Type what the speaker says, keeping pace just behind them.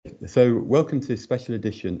So welcome to this special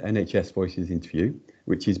edition NHS Voices interview,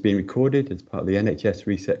 which is being recorded as part of the NHS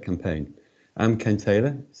Reset campaign. I'm Ken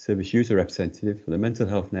Taylor, Service User Representative for the Mental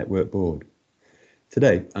Health Network Board.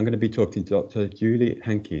 Today, I'm going to be talking to Dr Julie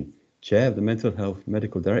Hankin, Chair of the Mental Health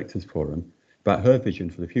Medical Directors Forum, about her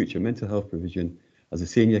vision for the future of mental health provision as a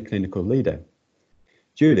senior clinical leader.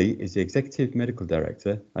 Julie is the Executive Medical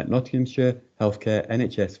Director at Nottinghamshire Healthcare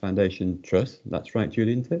NHS Foundation Trust. That's right,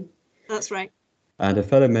 Julie, isn't it? That's right. And a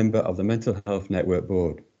fellow member of the Mental Health Network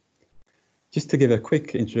Board. Just to give a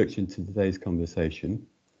quick introduction to today's conversation,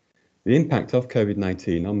 the impact of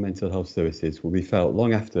COVID-19 on mental health services will be felt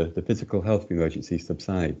long after the physical health emergency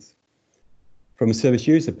subsides. From a service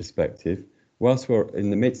user perspective, whilst we're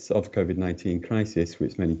in the midst of COVID-19 crisis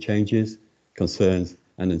with many changes, concerns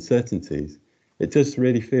and uncertainties, it does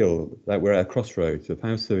really feel that we're at a crossroads of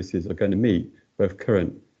how services are going to meet both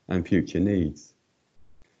current and future needs.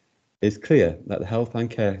 It's clear that the health and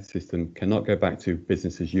care system cannot go back to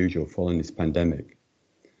business as usual following this pandemic.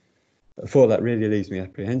 I thought that really leaves me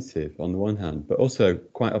apprehensive on the one hand, but also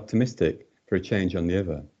quite optimistic for a change on the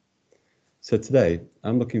other. So today,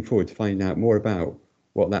 I'm looking forward to finding out more about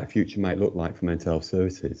what that future might look like for mental health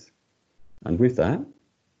services. And with that,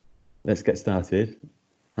 let's get started.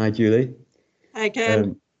 Hi, Julie. Hi,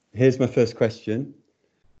 Ken. Here's my first question.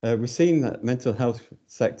 We've seen that mental health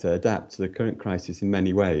sector adapt to the current crisis in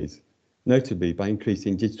many ways, notably by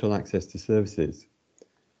increasing digital access to services.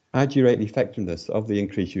 How do you rate the effectiveness of the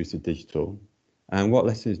increased use of digital, and what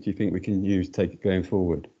lessons do you think we can use going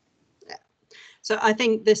forward? Yeah. So I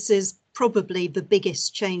think this is probably the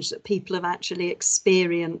biggest change that people have actually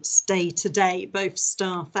experienced day to day, both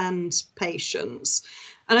staff and patients.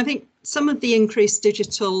 And I think some of the increased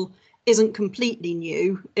digital isn't completely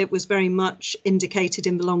new. It was very much indicated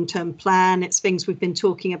in the long-term plan. It's things we've been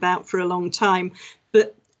talking about for a long time,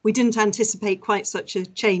 but we didn't anticipate quite such a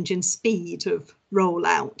change in speed of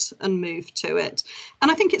rollout and move to it. And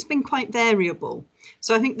I think it's been quite variable.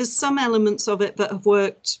 So I think there's some elements of it that have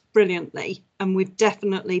worked brilliantly, and we've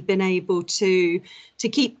definitely been able to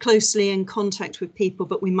keep closely in contact with people,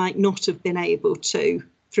 but we might not have been able to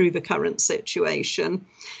through the current situation.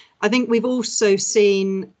 I think we've also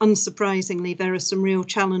seen, unsurprisingly, there are some real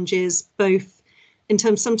challenges, both in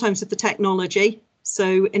terms sometimes of the technology.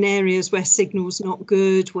 So in areas where signal's not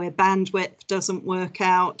good, where bandwidth doesn't work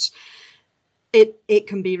out, it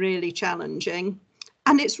can be really challenging.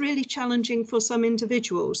 And it's really challenging for some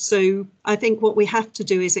individuals. So I think what we have to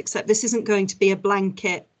do is accept this isn't going to be a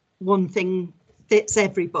blanket, one thing fits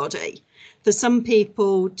everybody. For some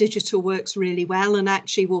people, digital works really well and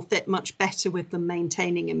actually will fit much better with them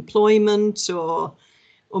maintaining employment or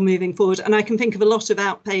moving forward. And I can think of a lot of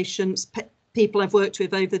outpatients, people I've worked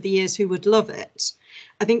with over the years who would love it.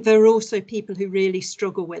 I think there are also people who really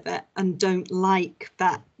struggle with it and don't like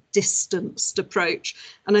that distanced approach.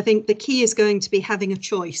 And I think the key is going to be having a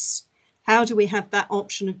choice. How do we have that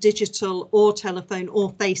option of digital or telephone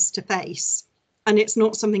or face-to-face? And it's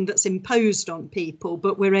not something that's imposed on people,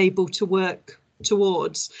 but we're able to work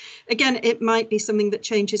towards. Again, it might be something that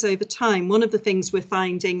changes over time. One of the things we're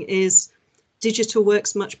finding is digital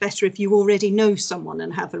works much better if you already know someone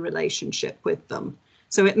and have a relationship with them.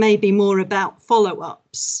 So it may be more about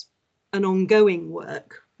follow-ups and ongoing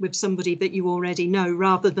work with somebody that you already know,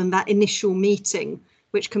 rather than that initial meeting,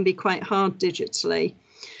 which can be quite hard digitally.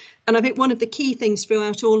 And I think one of the key things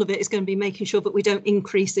throughout all of it is going to be making sure that we don't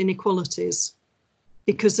increase inequalities,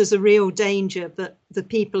 because there's a real danger that the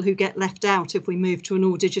people who get left out if we move to an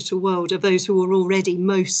all digital world are those who are already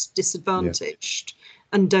most disadvantaged. Yeah.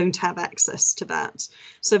 And don't have access to that.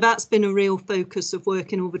 So that's been a real focus of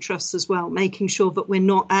work in all the trusts as well, making sure that we're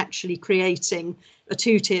not actually creating a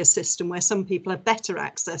two-tier system where some people have better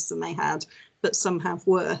access than they had, but some have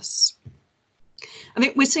worse. I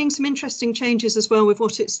think we're seeing some interesting changes as well with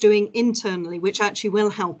what it's doing internally, which actually will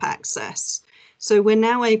help access. So we're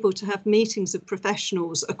now able to have meetings of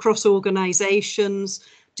professionals across organisations,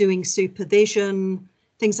 doing supervision,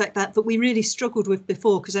 things like that we really struggled with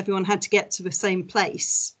before because everyone had to get to the same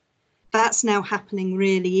place. That's now happening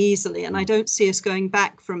really easily, and I don't see us going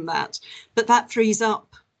back from that. But that frees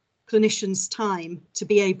up clinicians' time to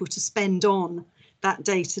be able to spend on that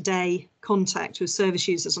day-to-day contact with service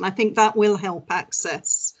users, and I think that will help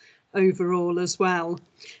access overall as well.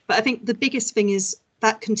 But I think the biggest thing is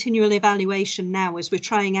that continual evaluation now as we're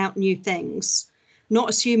trying out new things,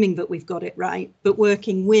 not assuming that we've got it right, but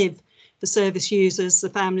working with the service users, the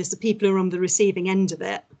families, the people who are on the receiving end of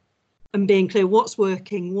it, and being clear what's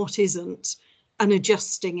working, what isn't, and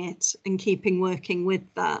adjusting it and keeping working with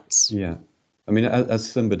that. Yeah, I mean, as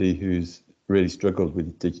somebody who's really struggled with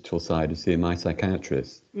the digital side of seeing my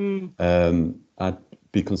psychiatrist, I'd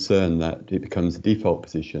be concerned that it becomes a default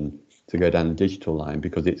position to go down the digital line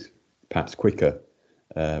because it's perhaps quicker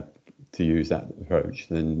to use that approach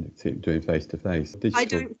than doing face-to-face. I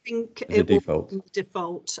don't think it will be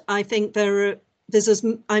default. I think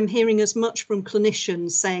I'm hearing as much from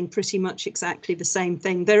clinicians saying pretty much exactly the same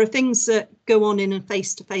thing. There are things that go on in a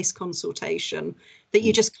face-to-face consultation that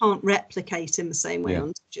you just can't replicate in the same way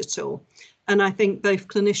on digital. And I think both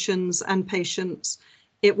clinicians and patients,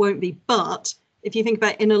 it won't be. But if you think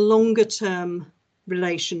about in a longer term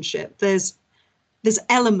relationship, there's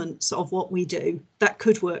elements of what we do that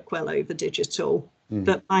could work well over digital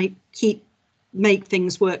that might make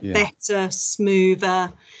things work better,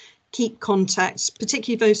 smoother, keep contact,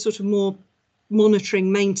 particularly those sort of more monitoring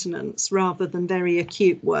maintenance rather than very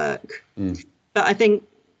acute work. But I think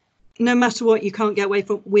no matter what, you can't get away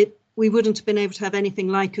from we wouldn't have been able to have anything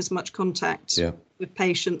like as much contact with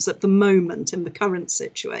patients at the moment in the current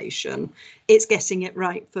situation. It's getting it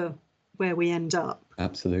right for where we end up.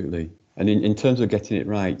 Absolutely. And in terms of getting it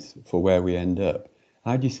right for where we end up,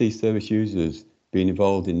 how do you see service users being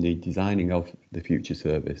involved in the designing of the future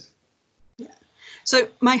service? So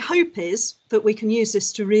my hope is that we can use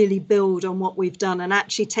this to really build on what we've done and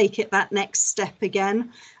actually take it that next step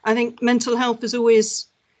again. I think mental health has always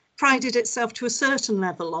prided itself to a certain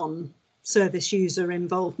level on service user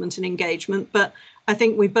involvement and engagement, but I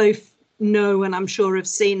think we both know, and I'm sure have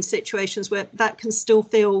seen situations where that can still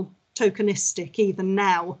feel tokenistic even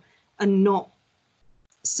now and not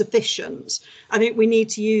sufficient. I think we need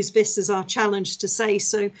to use this as our challenge to say,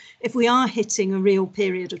 so if we are hitting a real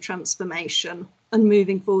period of transformation and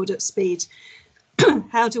moving forward at speed,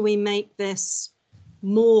 how do we make this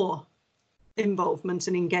more involvement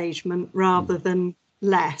and engagement rather than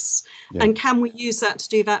less? And can we use that to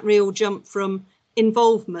do that real jump from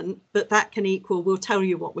involvement, but that can equal, we'll tell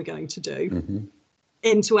you what we're going to do,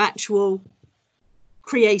 into actual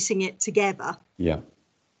creating it together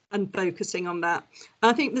and focusing on that.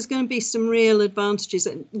 I think there's going to be some real advantages,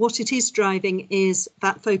 and what it is driving is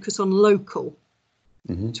that focus on local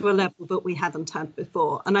to a level that we haven't had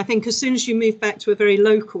before. And I think as soon as you move back to a very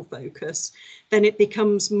local focus, then it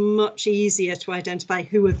becomes much easier to identify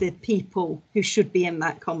who are the people who should be in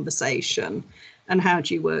that conversation and how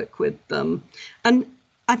do you work with them. And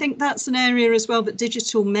I think that's an area as well that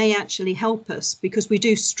digital may actually help us, because we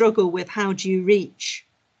do struggle with how do you reach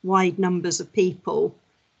wide numbers of people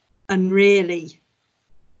and really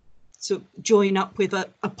sort of join up with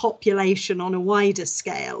a population on a wider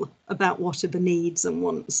scale about what are the needs and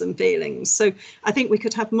wants and feelings. So I think we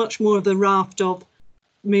could have much more of the raft of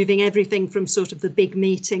moving everything from sort of the big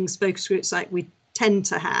meetings, focus groups like we tend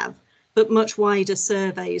to have, but much wider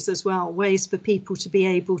surveys as well, ways for people to be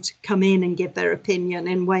able to come in and give their opinion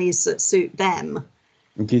in ways that suit them.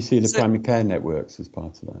 And do you see the primary care networks as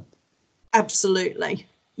part of that? Absolutely,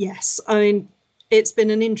 yes. I mean, it's been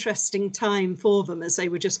an interesting time for them as they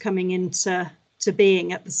were just coming into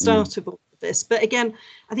being at the start of all of this. But again,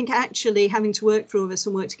 I think actually having to work through all this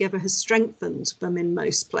and work together has strengthened them in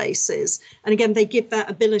most places. And again, they give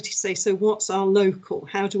that ability to say, so what's our local?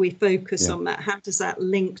 How do we focus on that? How does that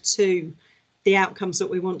link to the outcomes that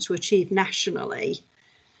we want to achieve nationally?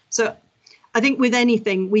 So I think with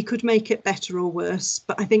anything, we could make it better or worse,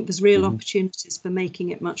 but I think there's real opportunities for making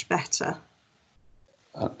it much better.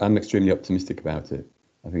 I'm extremely optimistic about it.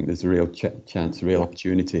 I think there's a real chance, a real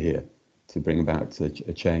opportunity here to bring about a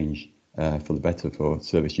change for the better for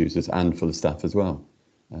service users and for the staff as well.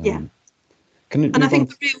 And I think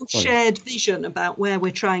the real shared vision about where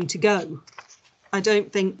we're trying to go, I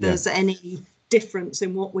don't think there's any difference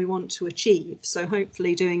in what we want to achieve. So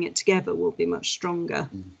hopefully doing it together will be much stronger.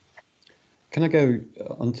 Can I go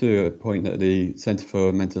on to a point that the Centre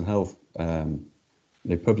for Mental Health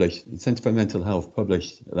the Centre for Mental Health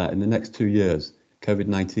published that in the next 2 years,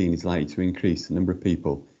 COVID-19 is likely to increase the number of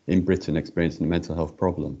people in Britain experiencing a mental health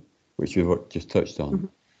problem, which we've just touched on.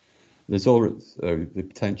 There's also the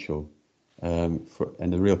potential and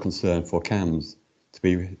the real concern for CAMHS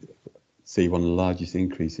to see one of the largest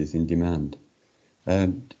increases in demand. How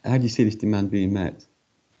do you see this demand being met?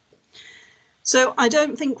 So I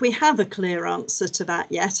don't think we have a clear answer to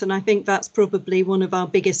that yet, and I think that's probably one of our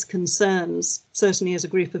biggest concerns, certainly as a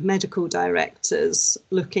group of medical directors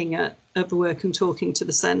looking at the work and talking to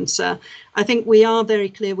the centre. I think we are very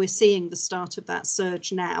clear we're seeing the start of that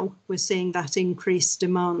surge now. We're seeing that increased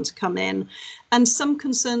demand come in, and some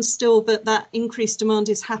concerns still that increased demand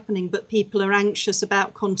is happening, but people are anxious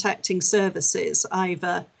about contacting services,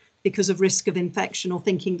 either because of risk of infection or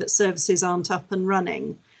thinking that services aren't up and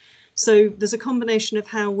running. So there's a combination of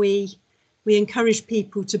how we encourage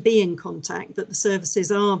people to be in contact, that the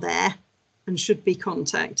services are there and should be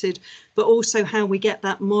contacted, but also how we get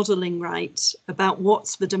that modelling right about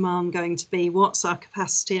what's the demand going to be, what's our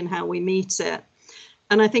capacity and how we meet it.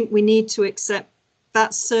 And I think we need to accept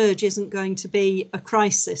that surge isn't going to be a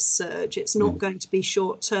crisis surge. It's not going to be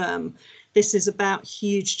short term. This is about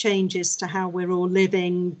huge changes to how we're all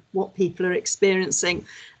living, what people are experiencing.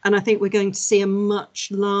 And I think we're going to see a much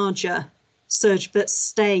larger surge that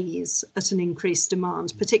stays at an increased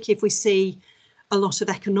demand, particularly if we see a lot of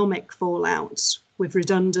economic fallout with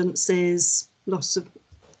redundancies, loss of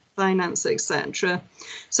finance, etc.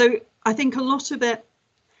 So I think a lot of it,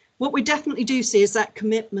 what we definitely do see is that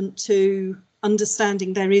commitment to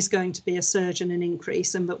understanding there is going to be a surge and an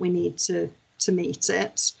increase and that we need to meet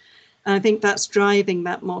it. And I think that's driving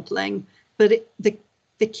that modelling. But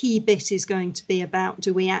the key bit is going to be about,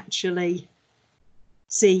 do we actually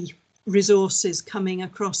see resources coming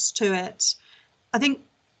across to it? I think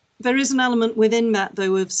there is an element within that,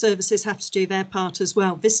 though, of services have to do their part as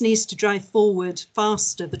well. This needs to drive forward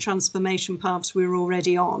faster the transformation paths we're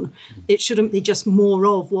already on. It shouldn't be just more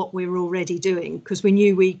of what we're already doing, because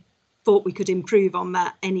we thought we could improve on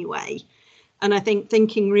that anyway. And I think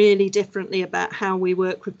thinking really differently about how we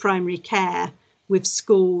work with primary care, with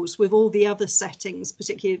schools, with all the other settings,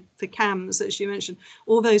 particularly for CAMS, as you mentioned,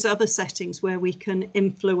 all those other settings where we can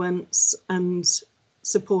influence and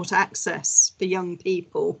support access for young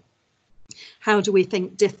people. How do we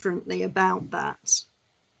think differently about that?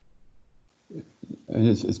 And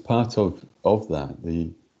as part of that,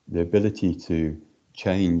 the ability to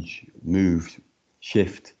change, move,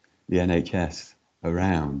 shift the NHS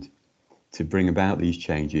around to bring about these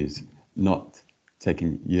changes, not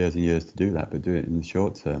taking years and years to do that, but do it in the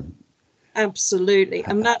short term. Absolutely.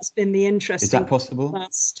 And that's been the interesting. Is that possible?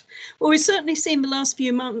 Well, we've certainly seen the last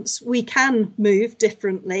few months we can move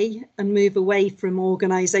differently and move away from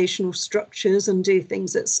organisational structures and do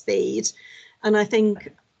things at speed. And I think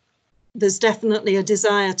there's definitely a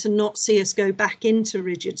desire to not see us go back into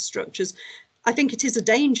rigid structures. I think it is a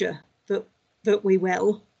danger that we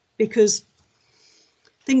will, because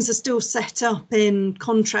things are still set up in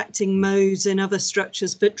contracting modes in other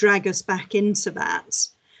structures that drag us back into that.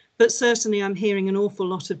 But certainly I'm hearing an awful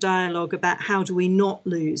lot of dialogue about how do we not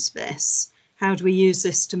lose this? How do we use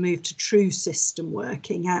this to move to true system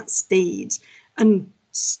working at speed and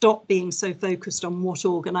stop being so focused on what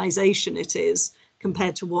organisation it is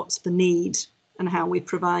compared to what's the need and how we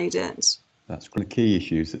provide it? That's one of the key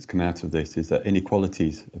issues that's come out of this, is that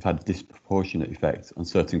inequalities have had a disproportionate effect on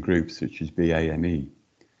certain groups such as BAME.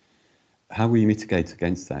 How will you mitigate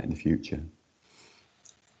against that in the future?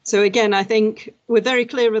 So again, I think we're very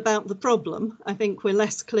clear about the problem. I think we're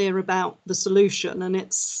less clear about the solution, and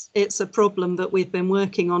it's a problem that we've been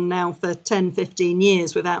working on now for 10, 15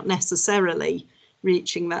 years without necessarily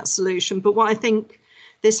reaching that solution. But what I think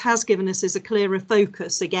this has given us is a clearer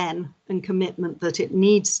focus again and commitment that it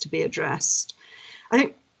needs to be addressed. I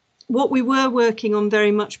think what we were working on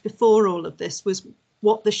very much before all of this was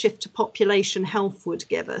what the shift to population health would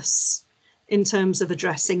give us in terms of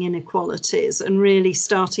addressing inequalities and really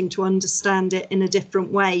starting to understand it in a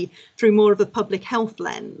different way through more of a public health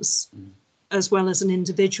lens as well as an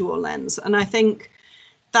individual lens. And I think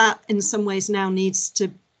that in some ways now needs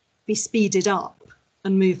to be speeded up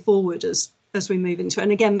and move forward as we move into it.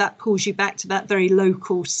 And again, that pulls you back to that very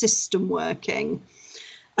local system working.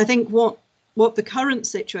 I think what the current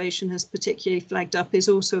situation has particularly flagged up is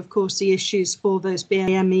also, of course, the issues for those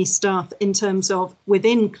BAME staff in terms of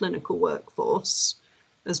within clinical workforce,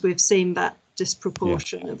 as we've seen that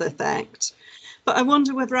disproportionate effect. But I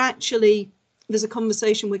wonder whether actually there's a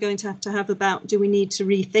conversation we're going to have about, do we need to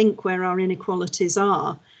rethink where our inequalities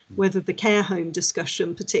are, whether the care home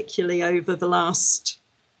discussion, particularly over the last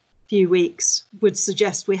few weeks, would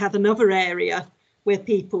suggest we have another area where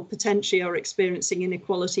people potentially are experiencing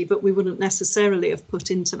inequality, but we wouldn't necessarily have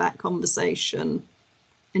put into that conversation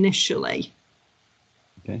initially.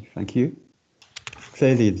 Okay, thank you.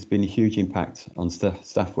 Clearly, there's been a huge impact on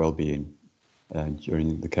staff wellbeing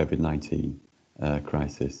during the COVID-19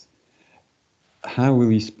 crisis. How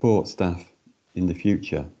will you support staff in the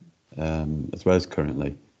future, as well as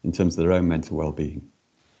currently, in terms of their own mental wellbeing?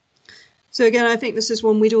 So again, I think this is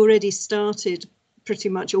one we'd already started pretty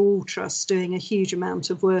much all trusts doing a huge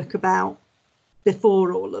amount of work about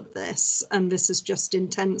before all of this, and this has just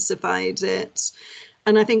intensified it.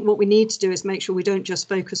 And I think what we need to do is make sure we don't just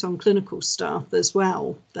focus on clinical staff as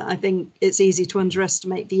well. That I think it's easy to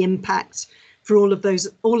underestimate the impact for all of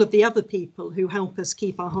the other people who help us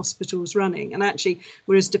keep our hospitals running. And actually,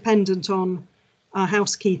 we're as dependent on our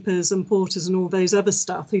housekeepers and porters and all those other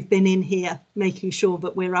staff who've been in here making sure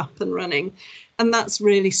that we're up and running. And that's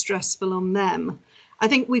really stressful on them. I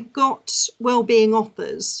think we've got wellbeing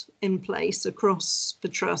offers in place across the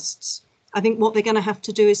trusts. I think what they're going to have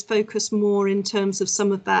to do is focus more in terms of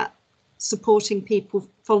some of that supporting people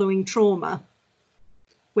following trauma,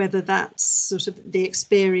 whether that's sort of the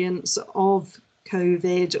experience of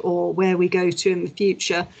COVID or where we go to in the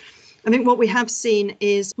future. I think what we have seen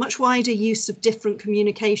is much wider use of different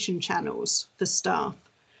communication channels for staff.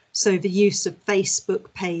 So the use of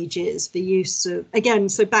Facebook pages, the use of, again,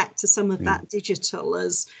 so back to some of that digital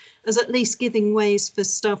as at least giving ways for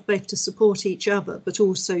staff both to support each other, but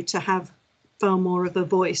also to have far more of a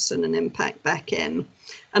voice and an impact back in.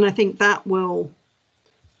 And I think that will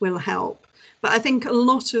help. But I think a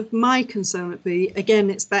lot of my concern would be, again,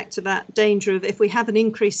 it's back to that danger of if we have an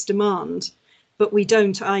increased demand, but we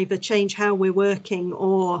don't either change how we're working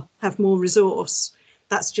or have more resource,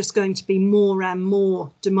 that's just going to be more and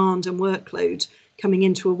more demand and workload coming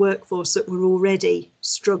into a workforce that we're already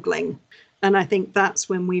struggling. And I think that's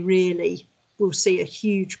when we really will see a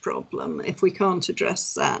huge problem if we can't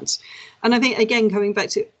address that. And I think, again, going back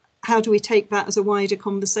to how do we take that as a wider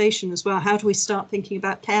conversation as well? How do we start thinking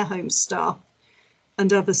about care home staff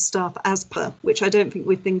and other staff as per, which I don't think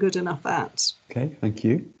we've been good enough at. Okay, thank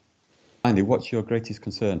you. Finally, what's your greatest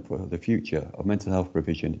concern for the future of mental health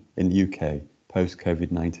provision in the UK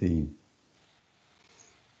post-COVID-19?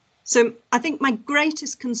 So I think my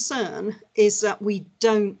greatest concern is that we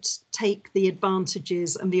don't take the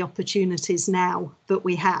advantages and the opportunities now that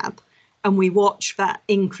we have, and we watch that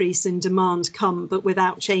increase in demand come, but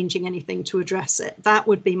without changing anything to address it. That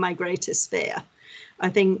would be my greatest fear. I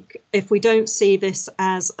think if we don't see this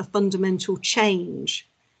as a fundamental change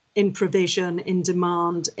in provision, in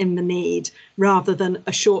demand, in the need, rather than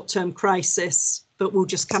a short-term crisis that we'll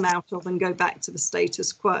just come out of and go back to the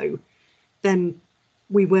status quo, then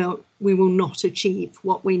we will not achieve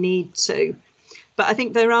what we need to. But I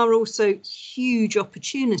think there are also huge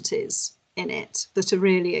opportunities in it that are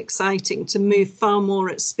really exciting to move far more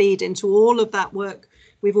at speed into all of that work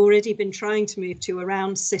we've already been trying to move to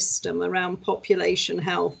around system, around population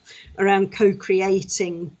health, around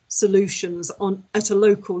co-creating solutions at a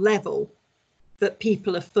local level that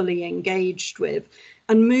people are fully engaged with,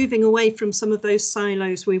 and moving away from some of those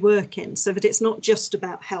silos we work in, so that it's not just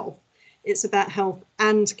about health, it's about health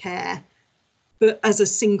and care, but as a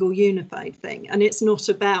single unified thing. And it's not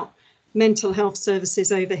about mental health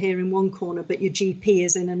services over here in one corner, but your GP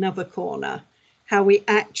is in another corner. How we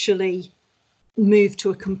actually move to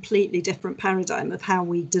a completely different paradigm of how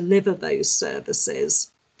we deliver those services,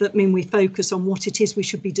 that mean we focus on what it is we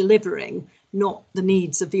should be delivering, not the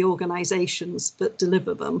needs of the organisations that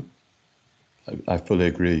deliver them. I fully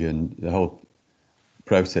agree, and the whole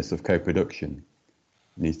process of co-production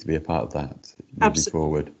needs to be a part of that moving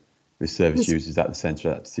forward, with service users at the centre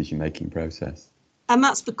of that decision-making process. And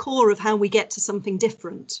that's the core of how we get to something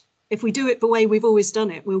different. If we do it the way we've always done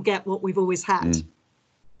it, we'll get what we've always had.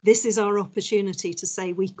 This is our opportunity to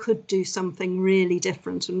say we could do something really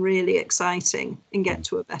different and really exciting and get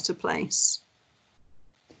to a better place.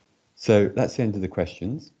 So that's the end of the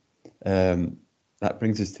questions. That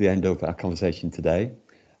brings us to the end of our conversation today.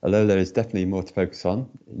 Although there is definitely more to focus on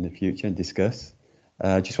in the future and discuss,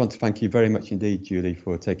 I just want to thank you very much indeed, Julie,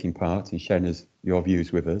 for taking part and sharing your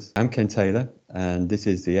views with us. I'm Ken Taylor, and this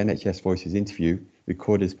is the NHS Voices interview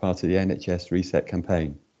recorded as part of the NHS Reset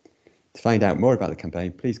campaign. To find out more about the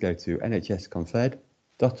campaign, please go to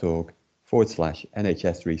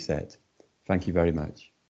nhsconfed.org/NHS Reset. Thank you very much.